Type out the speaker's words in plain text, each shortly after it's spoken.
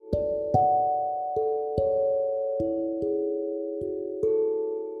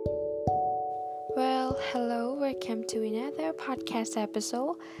welcome to another podcast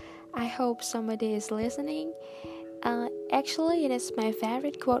episode. I hope somebody is listening. Actually, it is my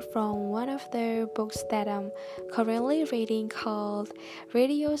favorite quote from one of the books that I'm currently reading called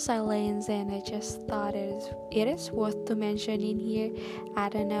Radio Silence, and I just thought it is worth to mention in here. I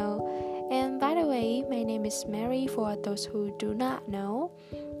don't know. And by the way, my name is Mary for those who do not know.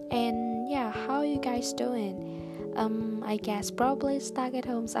 And yeah, how you guys doing? I guess probably stuck at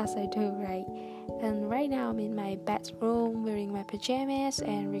home as I do, right? And right now I'm in my bedroom wearing my pajamas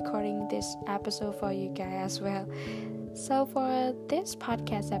and recording this episode for you guys as well. So for this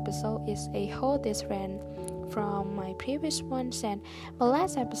podcast episode is a whole different from my previous ones, and my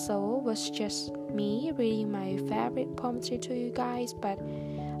last episode was just me reading my favorite poetry to you guys, but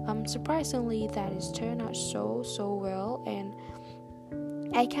surprisingly that is turned out so well, and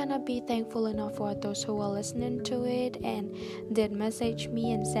I cannot be thankful enough for those who are listening to it and did message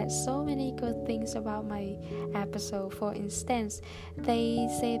me and said so many good things about my episode. For instance, they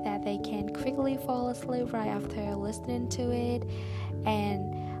say that they can quickly fall asleep right after listening to it,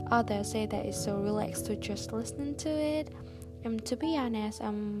 and others say that it's so relaxed to just listen to it. And to be honest,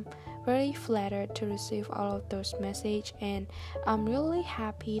 I'm very flattered to receive all of those messages, and I'm really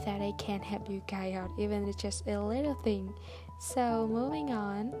happy that I can help you guys out, even if it's just a little thing. So moving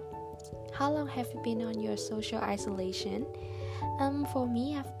on, how long have you been on your social isolation? For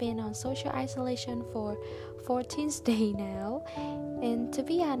me, I've been on social isolation for 14th day now, and to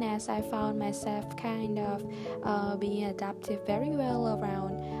be honest, I found myself kind of being adaptive very well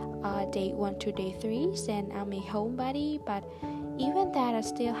around day 1 to day 3, and I'm a homebody, but even that I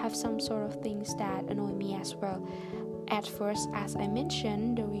still have some sort of things that annoy me as well. At first, as I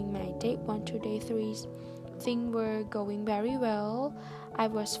mentioned, during my day 1 to day 3, things were going very well. I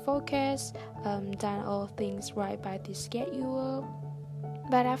was focused, done all things right by the schedule.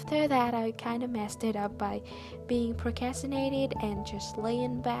 But after that, I kind of messed it up by being procrastinated and just laying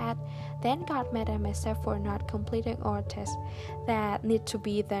in bed. Then got mad at myself for not completing all tests that need to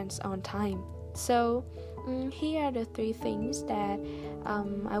be done on time. So here are the 3 things that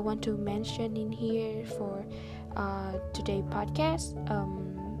I want to mention in here for today's podcast.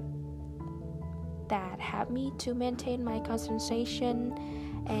 That helped me to maintain my concentration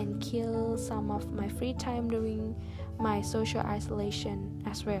and kill some of my free time during my social isolation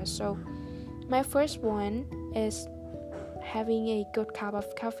as well. So my first one is having a good cup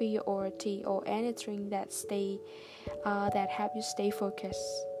of coffee or tea or any drink that help you stay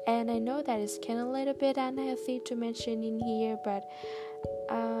focused. And I know that it's kind of a little bit unhealthy to mention in here, but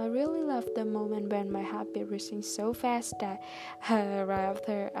I really love the moment when my heart beat racing so fast that right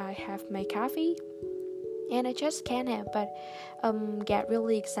after I have my coffee, and I just can't help but get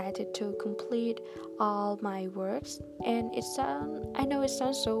really excited to complete all my works. And I know it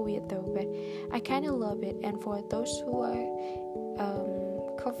sounds so weird though, but I kind of love it. And for those who are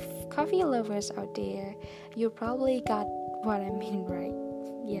coffee lovers out there, you probably got what I mean, right?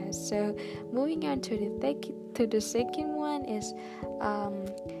 Yeah. So moving on to the second one is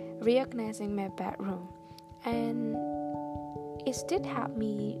reorganizing my bedroom, and it did help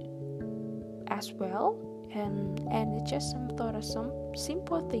me as well. And it's just some thought of some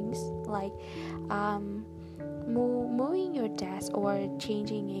simple things like moving your desk or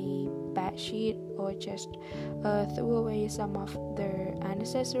changing a bed sheet, or just throw away some of the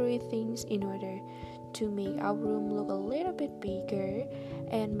unnecessary things in order to make our room look a little bit bigger.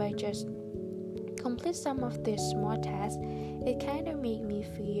 And by just complete some of these small tasks, it kind of made me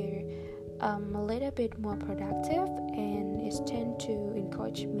feel a little bit more productive, and it tend to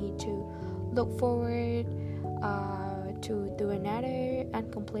encourage me to look forward to do another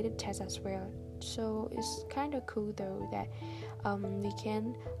uncompleted test as well. So it's kind of cool though that we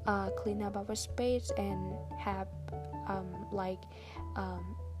can clean up our space and have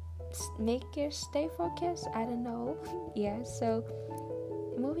make it stay focused. I don't know. Yeah. So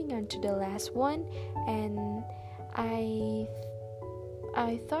moving on to the last one, and I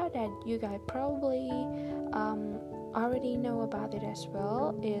thought that you guys probably already know about it as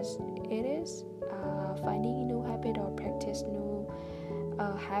well. It is finding a new habit or practice new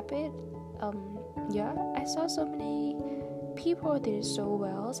habit. I saw so many people did it so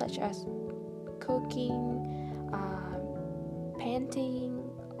well, such as cooking, painting,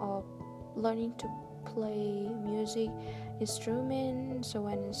 or learning to play music instrument, so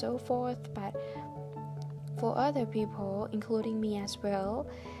on and so forth. But for other people, including me as well,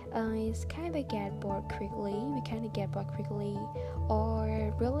 it's kind of get bored quickly. We kind of get bored quickly,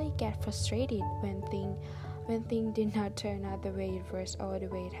 or really get frustrated when things did not turn out the way it was or the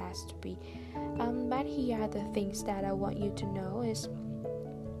way it has to be. But here are the things that I want you to know is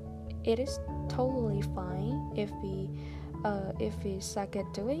it is totally fine if we suck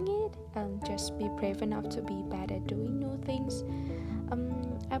at doing it. Just be brave enough to be bad at doing new things.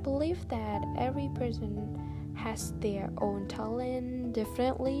 I believe that every person has their own talent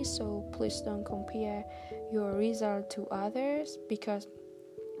differently, so please don't compare your result to others, because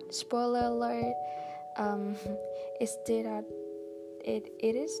spoiler alert, it's did not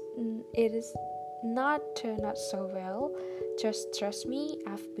it is not turned out so well. Just trust me,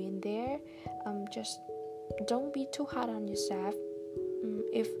 I've been there. Just don't be too hard on yourself.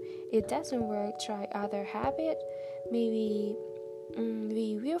 If it doesn't work, try other habit. Maybe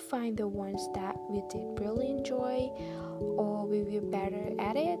we will find the ones that we did really enjoy, or we will better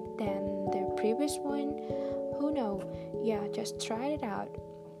at it than the previous one. Who knows? Yeah, just try it out.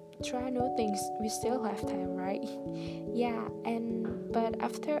 Try new things. We still have time, right? Yeah, but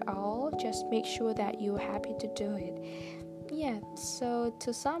after all, just make sure that you're happy to do it. Yeah, so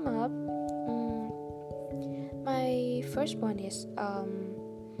to sum up, my first one is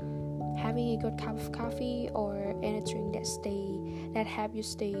having a good cup of coffee or any drink that help you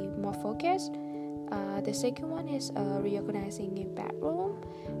stay more focused. The second one is reorganizing a bedroom,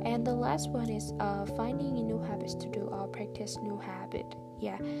 and the last one is finding new habits to do or practice new habit.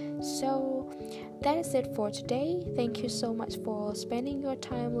 Yeah, so that is it for today. Thank you so much for spending your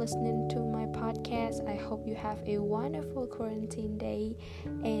time listening to my podcast. I hope you have a wonderful quarantine day,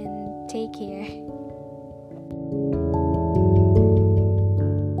 and take care.